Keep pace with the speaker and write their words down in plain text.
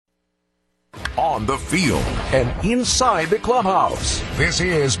on the field, and inside the clubhouse. This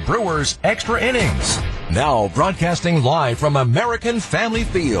is Brewers Extra Innings. Now broadcasting live from American Family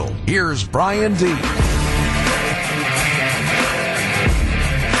Field, here's Bryan Dee.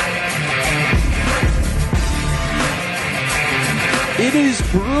 It is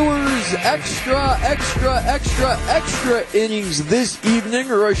Brewers Extra Innings this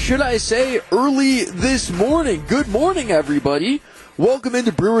evening, or should I say early this morning. Good morning, everybody. Welcome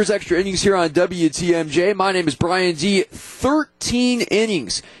into Brewers Extra Innings here on WTMJ. My name is Bryan Dee. 13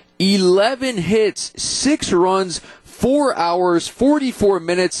 innings, 11 hits, 6 runs, 4 hours, 44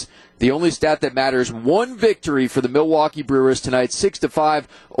 minutes. The only stat that matters, one victory for the Milwaukee Brewers tonight, 6-5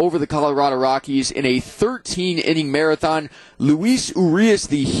 over the Colorado Rockies in a 13-inning marathon. Luis Urias,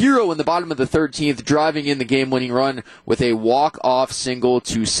 the hero in the bottom of the 13th, driving in the game-winning run with a walk-off single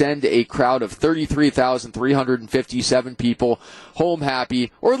to send a crowd of 33,357 people home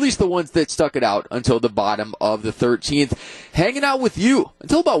happy, or at least the ones that stuck it out until the bottom of the 13th. Hanging out with you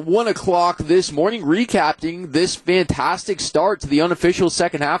until about 1 o'clock this morning, recapping this fantastic start to the unofficial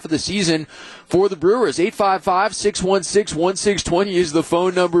second half of the season for the Brewers. 855-616-1620 is the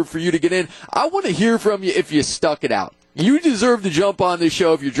phone number for you to get in. I want to hear from you if you stuck it out. You deserve to jump on this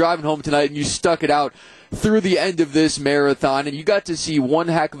show if you're driving home tonight and you stuck it out through the end of this marathon, and you got to see one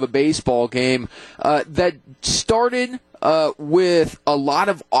heck of a baseball game that started with a lot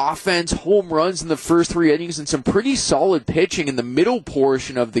of offense, home runs in the first 3 innings, and some pretty solid pitching in the middle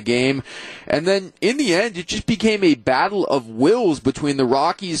portion of the game. And then in the end, it just became a battle of wills between the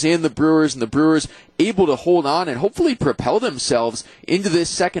Rockies and the Brewers able to hold on and hopefully propel themselves into this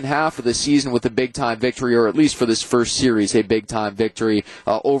second half of the season with a big-time victory, or at least for this first series, a big-time victory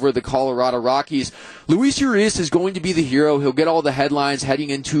over the Colorado Rockies. Luis Urias is going to be the hero. He'll get all the headlines heading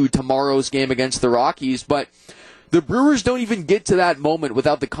into tomorrow's game against the Rockies, but the Brewers don't even get to that moment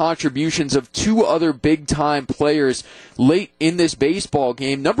without the contributions of 2 other big-time players late in this baseball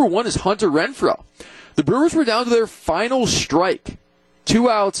game. Number one is Hunter Renfroe. The Brewers were down to their final strike.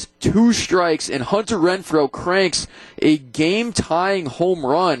 2 outs, 2 strikes, and Hunter Renfroe cranks a game-tying home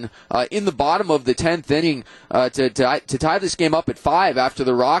run in the bottom of the 10th inning to tie this game up at 5 after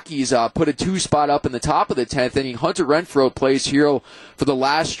the Rockies put a 2-spot up in the top of the 10th inning. Hunter Renfroe plays hero for the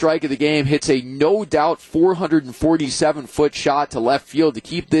last strike of the game, hits a no-doubt 447-foot shot to left field to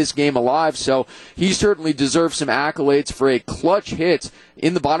keep this game alive, so he certainly deserves some accolades for a clutch hit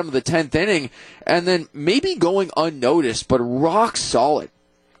in the bottom of the 10th inning. And then maybe going unnoticed, but rock solid,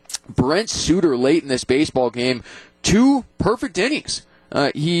 Brent Suter late in this baseball game, 2 perfect innings.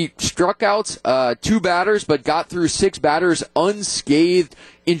 He struck out 2 batters, but got through 6 batters unscathed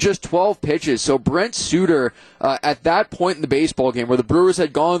in just 12 pitches. So Brent Suter, at that point in the baseball game where the Brewers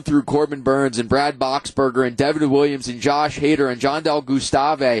had gone through Corbin Burns and Brad Boxberger and Devin Williams and Josh Hader and John Del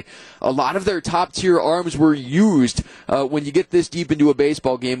Gustave, a lot of their top-tier arms were used when you get this deep into a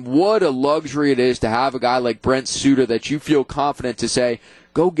baseball game. What a luxury it is to have a guy like Brent Suter that you feel confident to say,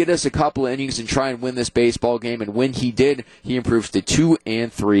 go get us a couple of innings and try and win this baseball game. And when he did, he improves to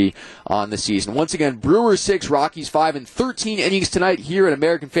 2-3 on the season. Once again, Brewers 6, Rockies 5, and 13 innings tonight here at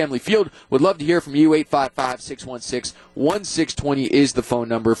American Family Field. Would love to hear from you. 855-616-1620 is the phone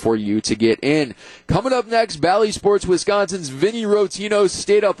number for you to get in. Coming up next, Bally Sports Wisconsin's Vinny Rotino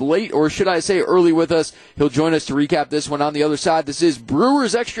stayed up late, or should I say early, with us. He'll join us to recap this one on the other side. This is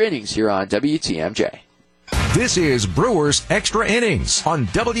Brewers Extra Innings here on WTMJ. This is Brewers Extra Innings on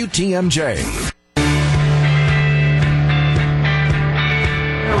WTMJ.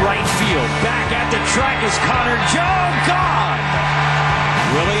 Right field, back at the track is Connor Joe, gone!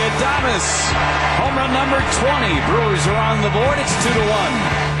 Willie Adames, home run number 20. Brewers are on the board, it's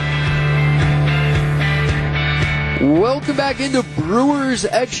 2-1. Welcome back into Brewers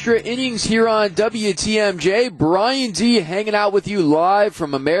Extra Innings here on WTMJ. Bryan Dee hanging out with you live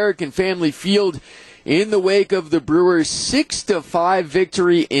from American Family Field in the wake of the Brewers' 6-5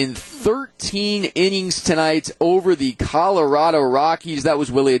 victory in 13 innings tonight over the Colorado Rockies. That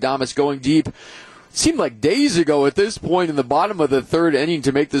was Willie Adames going deep. Seemed like days ago at this point in the bottom of the 3rd inning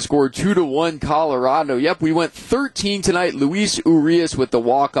to make the score 2-1 Colorado. Yep, we went 13 tonight. Luis Urias with the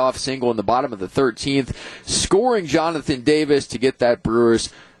walk-off single in the bottom of the 13th, scoring Jonathan Davis to get that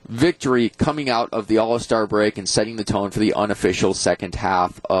Brewers victory coming out of the All-Star break and setting the tone for the unofficial second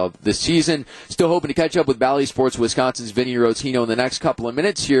half of the season. Still hoping to catch up with Bally Sports Wisconsin's Vinny Rotino in the next couple of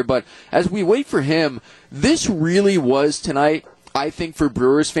minutes here, but as we wait for him, this really was tonight, I think, for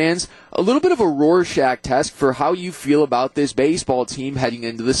Brewers fans, a little bit of a Rorschach test for how you feel about this baseball team heading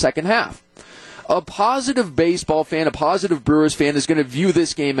into the second half. A positive baseball fan, a positive Brewers fan is going to view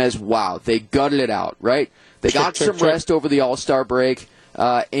this game as, wow, they gutted it out, right? They got some rest over the All-Star break.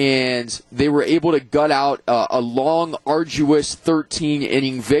 and they were able to gut out a long, arduous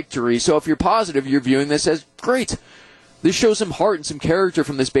 13-inning victory. So if you're positive, you're viewing this as great. This shows some heart and some character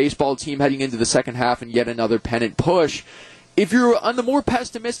from this baseball team heading into the second half and yet another pennant push. If you're on the more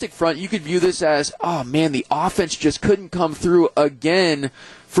pessimistic front, you could view this as, oh man, the offense just couldn't come through again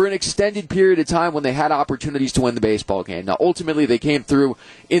for an extended period of time when they had opportunities to win the baseball game. Now, ultimately, they came through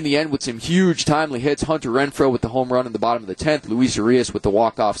in the end with some huge timely hits. Hunter Renfroe with the home run in the bottom of the 10th. Luis Urias with the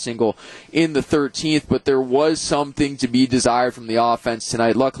walk-off single in the 13th. But there was something to be desired from the offense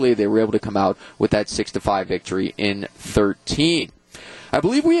tonight. Luckily, they were able to come out with that 6-5 victory in 13. I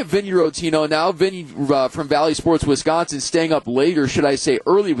believe we have Vinny Rotino now. Vinny from Valley Sports Wisconsin staying up late, or should I say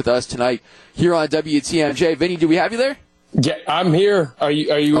early with us tonight here on WTMJ. Vinny, do we have you there? Yeah, I'm here. Are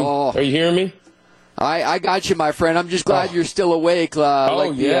you hearing me? I got you, my friend. I'm just glad you're still awake.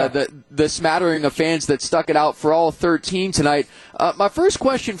 The smattering of fans that stuck it out for all 13 tonight. My first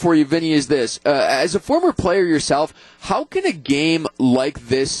question for you, Vinny, is this. As a former player yourself, how can a game like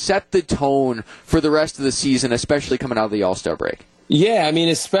this set the tone for the rest of the season, especially coming out of the All-Star break? Yeah, I mean,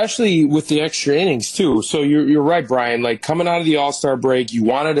 especially with the extra innings, too. So you're right, Brian. Like, coming out of the All-Star break, you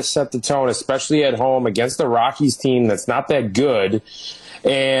wanted to set the tone, especially at home against the Rockies team that's not that good.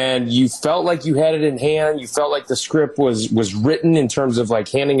 And you felt like you had it in hand. You felt like the script was written in terms of, like,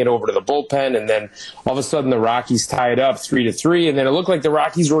 handing it over to the bullpen. And then all of a sudden the Rockies tie it up 3-3. And then it looked like the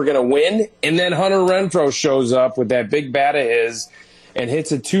Rockies were going to win. And then Hunter Renfroe shows up with that big bat of his and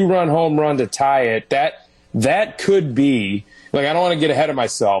hits a 2-run home run to tie it. That could be... Like, I don't want to get ahead of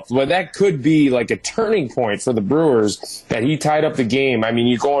myself, but that could be like a turning point for the Brewers that he tied up the game. I mean,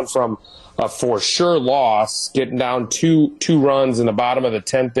 you're going from a for sure loss, getting down two runs in the bottom of the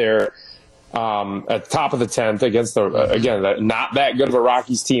 10th there, at the top of the 10th against not that good of a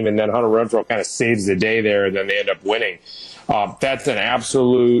Rockies team, and then Hunter Renfroe kind of saves the day there, and then they end up winning. That's an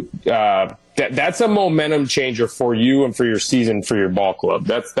absolute that's a momentum changer for you and for your season, for your ball club.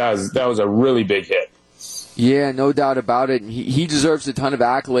 That was a really big hit. Yeah, no doubt about it. And he deserves a ton of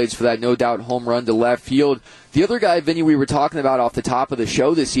accolades for that, no doubt, home run to left field. The other guy, Vinny, we were talking about off the top of the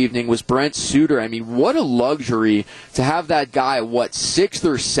show this evening was Brent Suter. I mean, what a luxury to have that guy, 6th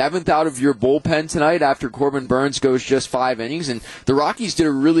or 7th out of your bullpen tonight after Corbin Burns goes just 5 innings. And the Rockies did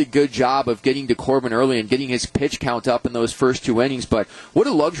a really good job of getting to Corbin early and getting his pitch count up in those first 2 innings. But what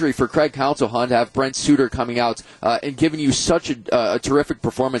a luxury for Craig Counsell to have Brent Suter coming out and giving you such a terrific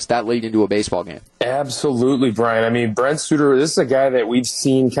performance that late into a baseball game. Absolutely, Brian. I mean, Brent Suter, this is a guy that we've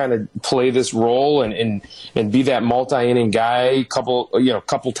seen kind of play this role and be that multi-inning guy, couple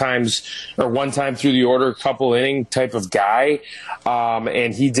times or one time through the order, couple inning type of guy.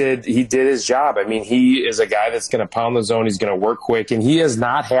 And he did his job. I mean, he is a guy that's going to pound the zone. He's going to work quick, and he has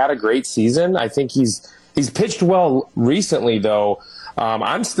not had a great season. I think he's pitched well recently, though.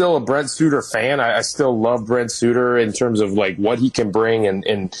 I'm still a Brent Suter fan. I still love Brent Suter in terms of like what he can bring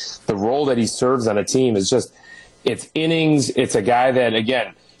and the role that he serves on a team is just, it's innings. It's a guy that,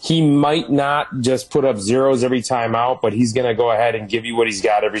 again, he might not just put up zeros every time out, but he's going to go ahead and give you what he's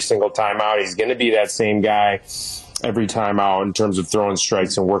got every single time out. He's going to be that same guy every time out in terms of throwing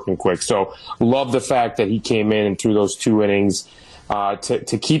strikes and working quick. So love the fact that he came in and threw those 2 innings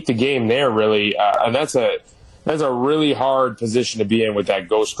to keep the game there, really. And that's a really hard position to be in with that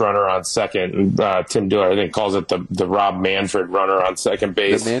ghost runner on second. Tim Dillard, I think, calls it the Rob Manfred runner on second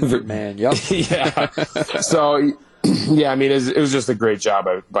base. The Manfred man, yep. Yeah. So, yeah, I mean, it was just a great job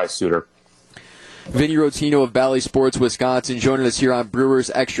by Suter. Vinny Rotino of Valley Sports Wisconsin joining us here on Brewers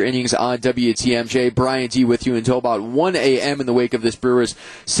Extra Innings on WTMJ. Bryan Dee with you until about 1 a.m. in the wake of this Brewers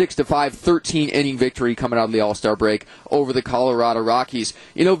 6-5 13-inning victory coming out of the All-Star break over the Colorado Rockies.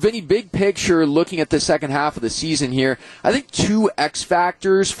 You know, Vinny, big picture, looking at the second half of the season here, I think 2 X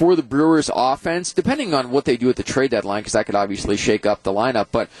factors for the Brewers offense, depending on what they do at the trade deadline, because that could obviously shake up the lineup.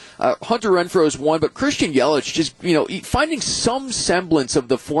 But Hunter Renfroe is one, but Christian Yelich just, finding some semblance of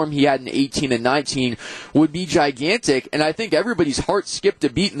the form he had in 18 and 19 would be gigantic, and I think everybody's heart skipped a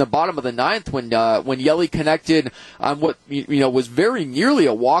beat in the bottom of the 9th when Yelly connected on what was very nearly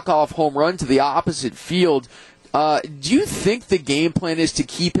a walk-off home run to the opposite field. Do you think the game plan is to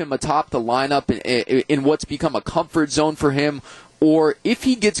keep him atop the lineup in what's become a comfort zone for him, or if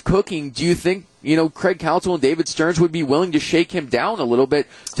he gets cooking, do you think Craig Counsell and David Stearns would be willing to shake him down a little bit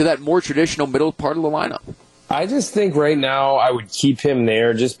to that more traditional middle part of the lineup? I just think right now I would keep him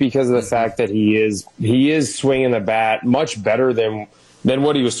there just because of the fact that he is swinging the bat much better than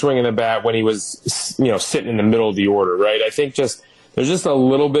what he was swinging the bat when he was sitting in the middle of the order, right? I think there's just a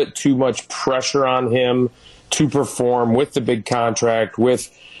little bit too much pressure on him to perform with the big contract, with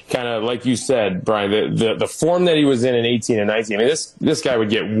kind of like you said, Brian, the form that he was in 18 and 19. I mean, this guy would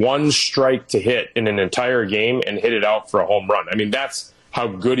get one strike to hit in an entire game and hit it out for a home run. I mean, that's how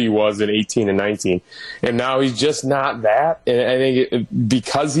good he was in 18 and 19. And now he's just not that. And I think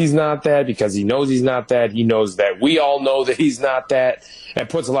because he's not that, because he knows he's not that, he knows that we all know that he's not that. It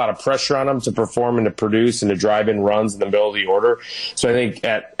puts a lot of pressure on him to perform and to produce and to drive in runs in the middle of the order. So I think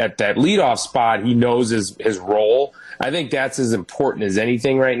at that leadoff spot, he knows his role. I think that's as important as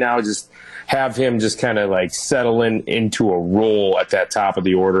anything right now. Just have him just kind of like settle into a role at that top of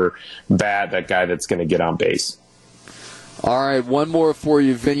the order bat, that guy that's going to get on base. All right, one more for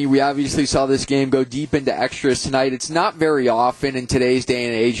you, Vinny. We obviously saw this game go deep into extras tonight. It's not very often in today's day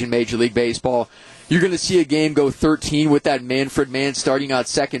and age in Major League Baseball you're going to see a game go 13 with that Manfred man starting on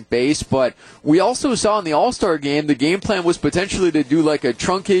second base. But we also saw in the All-Star game, the game plan was potentially to do like a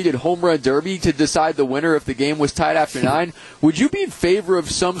truncated home run derby to decide the winner if the game was tied after 9. Would you be in favor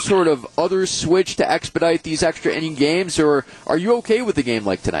of some sort of other switch to expedite these extra inning games, or are you okay with a game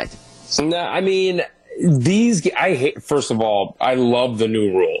like tonight? No, I mean, I hate, first of all, I love the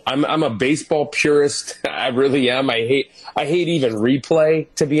new rule. I'm a baseball purist. I really am. I hate even replay,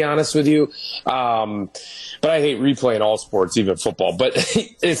 to be honest with you. But I hate replay in all sports, even football. But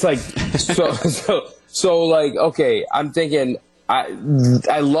it's like, so like, okay, I'm thinking, I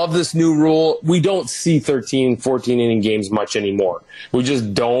love this new rule. We don't see 13, 14 inning games much anymore. We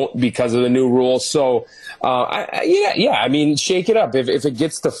just don't because of the new rule. So, I mean, shake it up. If it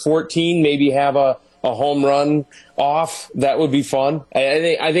gets to 14, maybe have a home run off. That would be fun.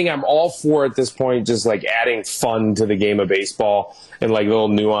 I think I'm all for at this point, just like adding fun to the game of baseball and like little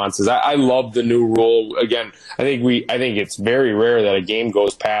nuances. I love the new rule. Again, I think it's very rare that a game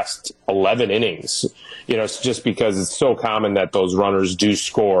goes past 11 innings. You know, it's just because it's so common that those runners do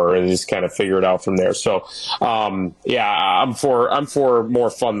score and just kind of figure it out from there. So, I'm for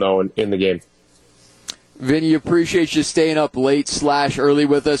more fun though in the game. Vinny, appreciate you staying up late / early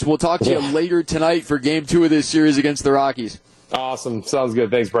with us. We'll talk to you later tonight for Game 2 of this series against the Rockies. Awesome. Sounds good.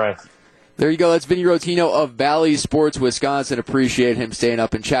 Thanks, Brian. There you go. That's Vinny Rotino of Valley Sports Wisconsin. Appreciate him staying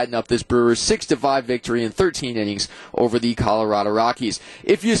up and chatting up this Brewers 6-5 victory in 13 innings over the Colorado Rockies.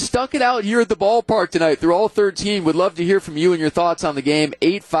 If you stuck it out here at the ballpark tonight through all 13, would love to hear from you and your thoughts on the game.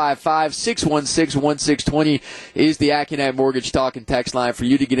 855-616-1620 is the Accunet Mortgage Talk and Text line for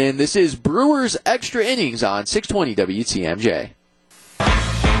you to get in. This is Brewers Extra Innings on 620 WTMJ.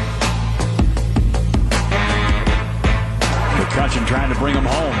 McCutchen trying to bring him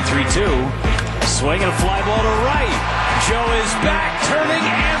home. 3-2. Swinging a fly ball to right. Joe is back, turning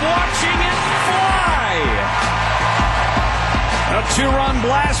and watching it fly. A 2-run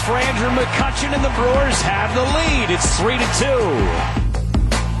blast for Andrew McCutchen, and the Brewers have the lead. It's 3-2.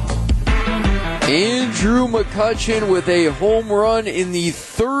 Andrew McCutchen with a home run in the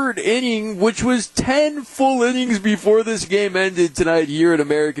third inning, which was 10 full innings before this game ended tonight here at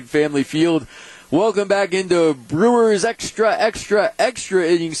American Family Field. Welcome back into Brewers Extra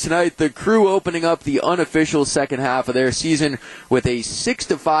Innings tonight. The Crew opening up the unofficial second half of their season with a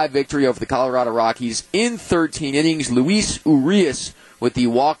 6-5 victory over the Colorado Rockies in 13 innings. Luis Urias with the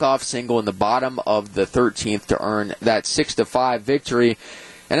walk-off single in the bottom of the 13th to earn that 6-5 victory.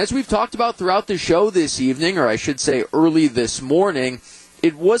 And as we've talked about throughout the show this evening, or I should say early this morning,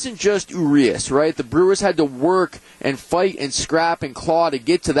 it wasn't just Urias, right? The Brewers had to work and fight and scrap and claw to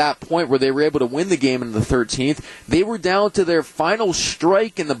get to that point where they were able to win the game in the 13th. They were down to their final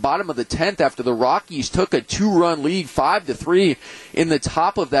strike in the bottom of the 10th after the Rockies took a 2-run lead, 5-3, in the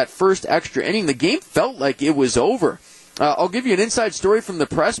top of that first extra inning. The game felt like it was over. I'll give you an inside story from the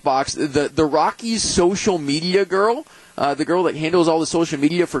press box. The Rockies social media girl, the girl that handles all the social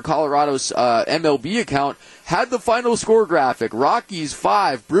media for Colorado's MLB account, had the final score graphic. Rockies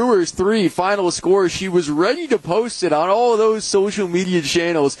 5, Brewers 3, final score. She was ready to post it on all of those social media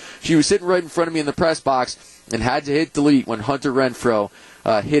channels. She was sitting right in front of me in the press box and had to hit delete when Hunter Renfroe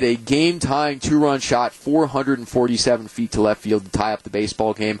hit a game-tying 2-run shot 447 feet to left field to tie up the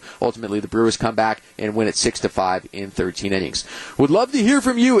baseball game. Ultimately, the Brewers come back and win it 6-5 in 13 innings. Would love to hear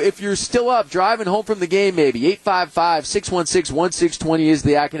from you if you're still up, driving home from the game maybe. 855-616-1620 is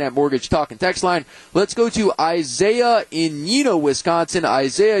the Accunet Mortgage Talk and Text line. Let's go to Isaiah in Nino, Wisconsin.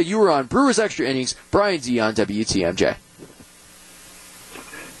 Isaiah, you were on Brewers Extra Innings. Bryan Dee on WTMJ.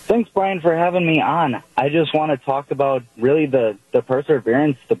 Thanks, Brian, for having me on. I just want to talk about really the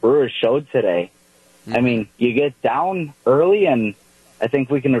perseverance the Brewers showed today. Mm-hmm. I mean, you get down early, and I think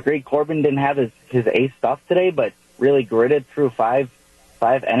we can agree Corbin didn't have his ace stuff today, but really gritted through five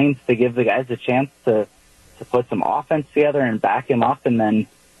innings to give the guys a chance to put some offense together and back him up, and then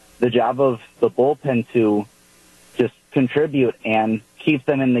the job of the bullpen to just contribute and keeps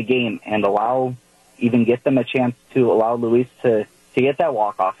them in the game and get them a chance to allow Luis to get that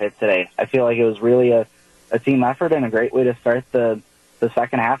walk-off hit today. I feel like it was really a team effort and a great way to start the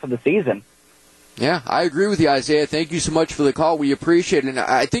second half of the season. Yeah, I agree with you, Isaiah. Thank you so much for the call. We appreciate it. And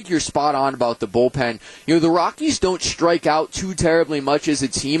I think you're spot on about the bullpen. The Rockies don't strike out too terribly much as a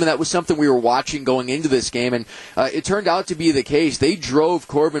team, and that was something we were watching going into this game. And it turned out to be the case. They drove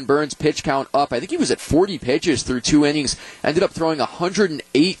Corbin Burns' pitch count up. I think he was at 40 pitches through 2 innings, ended up throwing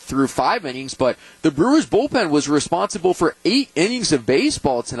 108 through 5 innings. But the Brewers' bullpen was responsible for 8 innings of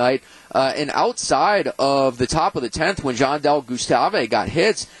baseball tonight. And outside of the top of the 10th, when Jean Del Gustave got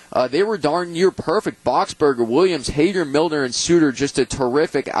hits, they were darn near perfect. Boxberger, Williams, Hader, Milner, and Suter, just a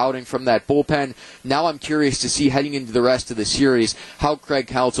terrific outing from that bullpen. Now I'm curious to see, heading into the rest of the series, how Craig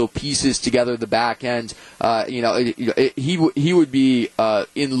Counsell pieces together the back end. He would be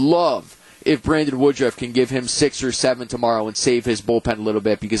in love if Brandon Woodruff can give him 6 or 7 tomorrow and save his bullpen a little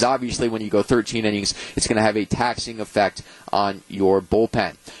bit, because obviously when you go 13 innings, it's going to have a taxing effect on your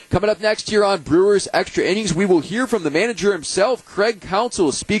bullpen. Coming up next here on Brewers Extra Innings, we will hear from the manager himself. Craig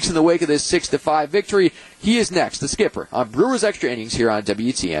Counsell speaks in the wake of this 6-5 victory. He is next, the skipper, on Brewers Extra Innings here on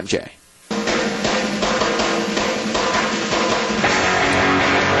WTMJ.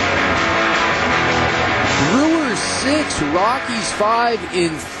 Brewers 6, Rockies 5 in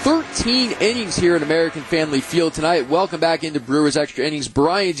 13 innings here at American Family Field tonight. Welcome back into Brewers Extra Innings.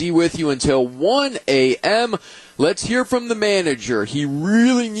 Bryan Dee with you until 1 a.m. Let's hear from the manager. He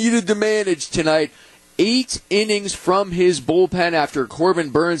really needed to manage tonight. 8 innings from his bullpen after Corbin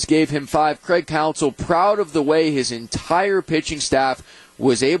Burns gave him 5. Craig Counsell proud of the way his entire pitching staff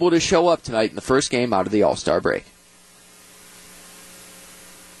was able to show up tonight in the first game out of the All-Star break.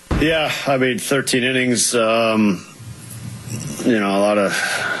 Yeah, 13 innings, a lot of,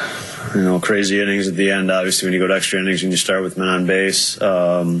 crazy innings at the end, obviously, when you go to extra innings and you start with men on base.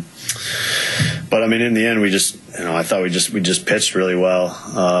 But, in the end, I thought we just pitched really well.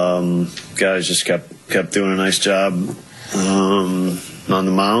 Guys just kept doing a nice job on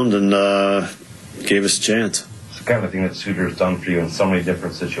the mound and gave us a chance. It's the kind of thing that Suter's done for you in so many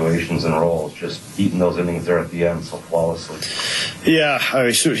different situations and roles, just eating those innings there at the end so flawlessly. Yeah,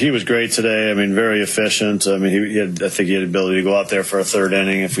 he was great today. Very efficient. I think he had the ability to go out there for a third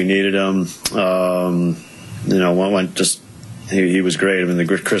inning if we needed him. He was great.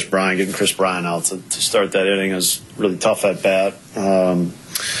 Getting Chris Bryan out to start that inning was really tough at bat. And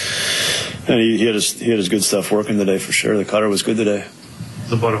he had his good stuff working today for sure. The cutter was good today.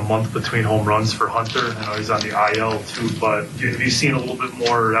 It's about a month between home runs for Hunter. I know he's on the IL too, but have you seen a little bit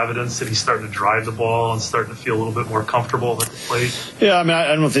more evidence that he's starting to drive the ball and starting to feel a little bit more comfortable at the plate? Yeah, I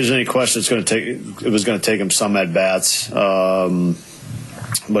don't know if there's any question it was going to take him some at bats, but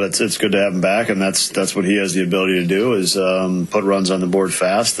it's good to have him back, and that's what he has the ability to do, is put runs on the board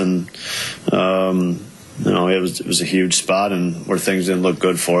fast, and it was a huge spot and where things didn't look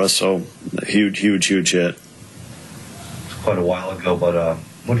good for us, so a huge hit. Quite a while ago, but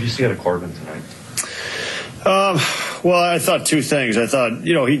what did you see out of Corbin tonight? Well, I thought 2 things. I thought,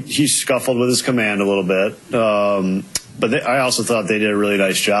 he scuffled with his command a little bit, but I also thought they did a really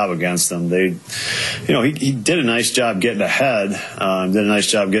nice job against them. He did a nice job getting ahead, did a nice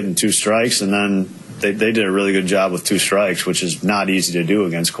job getting 2 strikes, and then they did a really good job with 2 strikes, which is not easy to do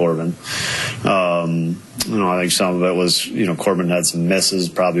against Corbin. I think some of it was, Corbin had some misses,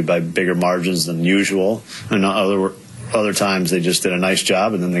 probably by bigger margins than usual, and other times they just did a nice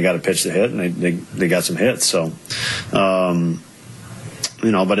job, and then they got to pitch the hit, and they got some hits. So,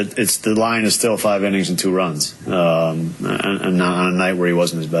 but it's the line is still 5 innings and 2 runs, and not on a night where he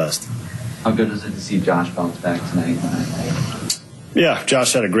wasn't his best. How good is it to see Josh bounce back tonight? Yeah,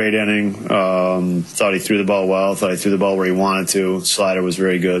 Josh had a great inning. Thought he threw the ball well. Thought he threw the ball where he wanted to. Slider was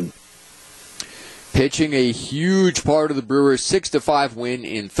very good. Pitching a huge part of the Brewers' 6-5 win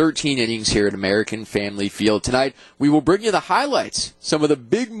in 13 innings here at American Family Field. Tonight, we will bring you the highlights, some of the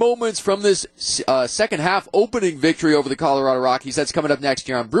big moments from this second half opening victory over the Colorado Rockies. That's coming up next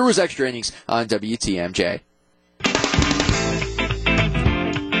year on Brewers Extra Innings on WTMJ.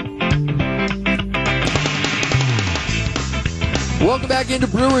 Welcome back into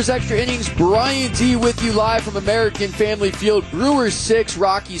Brewers Extra Innings. Bryan Dee with you live from American Family Field. Brewers 6,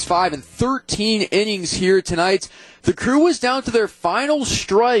 Rockies 5 in 13 innings here tonight. The crew was down to their final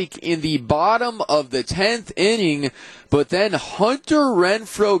strike in the bottom of the 10th inning, but then Hunter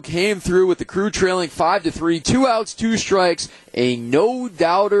Renfroe came through with the crew trailing 5-3, 2 outs, 2 strikes, a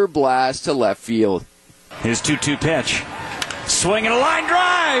no-doubter blast to left field. His 2-2 pitch. Swinging a line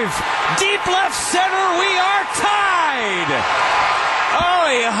drive. Deep left center. We are tied. Oh,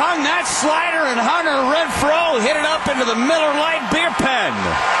 he hung that slider, and Hunter Renfroe hit it up into the Miller Lite beer pen.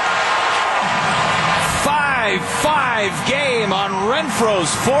 5-5 game on Renfroe's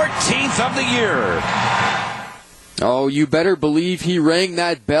 14th of the year. Oh, you better believe he rang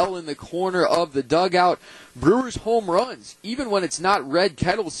that bell in the corner of the dugout. Brewers home runs, even when it's not red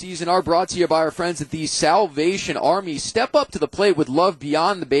kettle season, are brought to you by our friends at the Salvation Army. Step up to the plate with love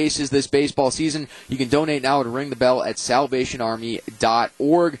beyond the bases this baseball season. You can donate now to ring the bell at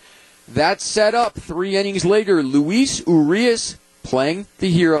salvationarmy.org. That's set up 3 innings later. Luis Urias playing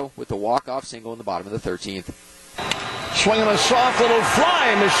the hero with the walk-off single in the bottom of the 13th. Swinging a soft little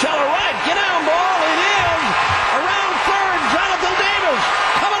fly, Michelle right. Get down, ball. It is. Around third, Jonathan Davis.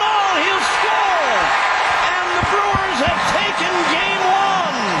 Coming on, he'll score. And the Brewers have taken game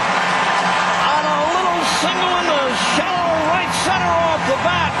 1 on a little single in the shallow right center off the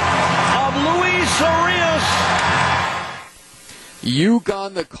bat of Luis Urias. You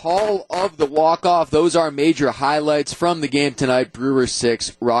got the call of the walk-off. Those are major highlights from the game tonight. Brewers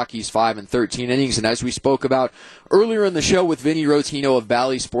 6, Rockies 5 in 13 innings. And as we spoke about earlier in the show with Vinny Rotino of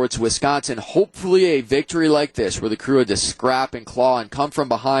Valley Sports Wisconsin, hopefully a victory like this, where the crew had to scrap and claw and come from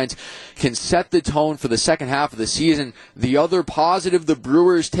behind, can set the tone for the second half of the season. The other positive the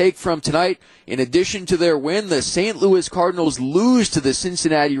Brewers take from tonight, in addition to their win, the St. Louis Cardinals lose to the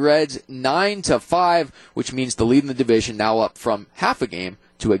Cincinnati Reds 9-5, which means the lead in the division now up from half a game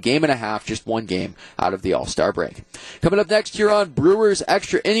to a game and a half, just 1 game out of the All-Star break. Coming up next here on Brewers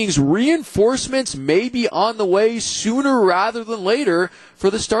Extra Innings, reinforcements may be on the way sooner rather than later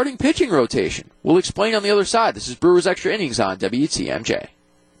for the starting pitching rotation. We'll explain on the other side. This is Brewers Extra Innings on WTMJ.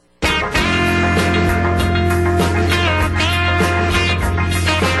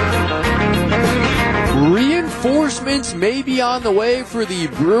 Reinforcements may be on the way for the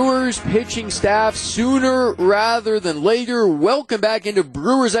Brewers pitching staff sooner rather than later. Welcome back into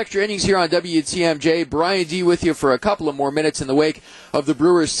Brewers Extra Innings here on WTMJ. Bryan Dee with you for a couple of more minutes in the wake of the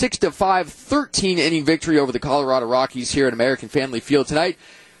Brewers' 6-5 13-inning victory over the Colorado Rockies here at American Family Field tonight.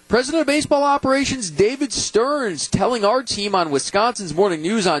 President of Baseball Operations David Stearns telling our team on Wisconsin's Morning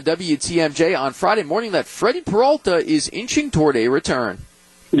News on WTMJ on Friday morning that Freddie Peralta is inching toward a return.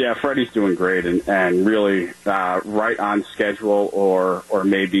 Yeah, Freddie's doing great and really right on schedule or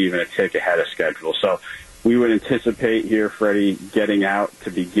maybe even a tick ahead of schedule. So we would anticipate here Freddie getting out to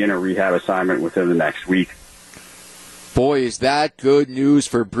begin a rehab assignment within the next week. Boy, is that good news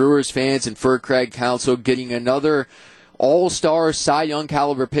for Brewers fans and for Craig Counsell, getting another all-star Cy Young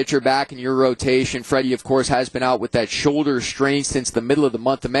caliber pitcher back in your rotation. Freddie, of course, has been out with that shoulder strain since the middle of the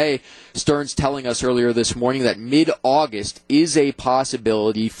month of May. Stearns telling us earlier this morning that mid-August is a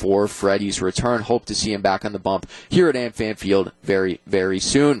possibility for Freddie's return. Hope to see him back on the bump here at AmFam Field very, very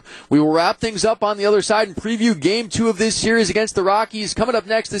soon. We will wrap things up on the other side and preview Game 2 of this series against the Rockies. Coming up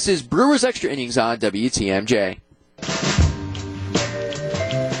next, this is Brewers Extra Innings on WTMJ.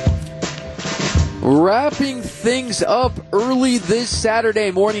 Wrapping things up early this Saturday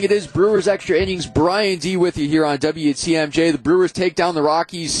morning, it is Brewers Extra Innings. Bryan Dee with you here on WTMJ. The Brewers take down the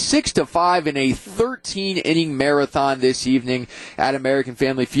Rockies 6-5 in a 13-inning marathon this evening at American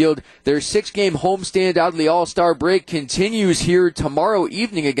Family Field. Their 6-game homestand out of the All-Star break continues here tomorrow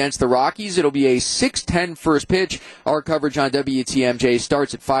evening against the Rockies. It'll be a 6:10 first pitch. Our coverage on WTMJ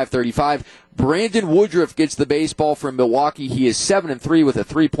starts at 5:35. Brandon Woodruff gets the baseball from Milwaukee. He is 7-3 with a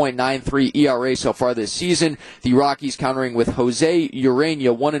 3.93 ERA so far this season. The Rockies countering with Jose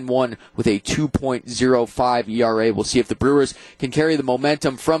Urena, 1-1 with a 2.05 ERA. We'll see if the Brewers can carry the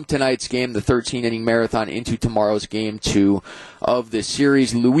momentum from tonight's game, the 13-inning marathon, into tomorrow's Game 2 of the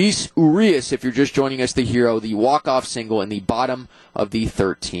series. Luis Urias, if you're just joining us, the hero, the walk-off single in the bottom of the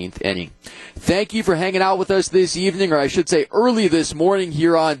 13th inning. Thank you for hanging out with us this evening, or I should say early this morning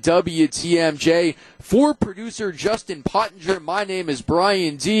here on WTMJ. For producer Justin Pottinger, my name is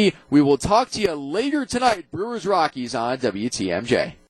Bryan Dee. We will talk to you later tonight, Brewers Rockies on WTMJ.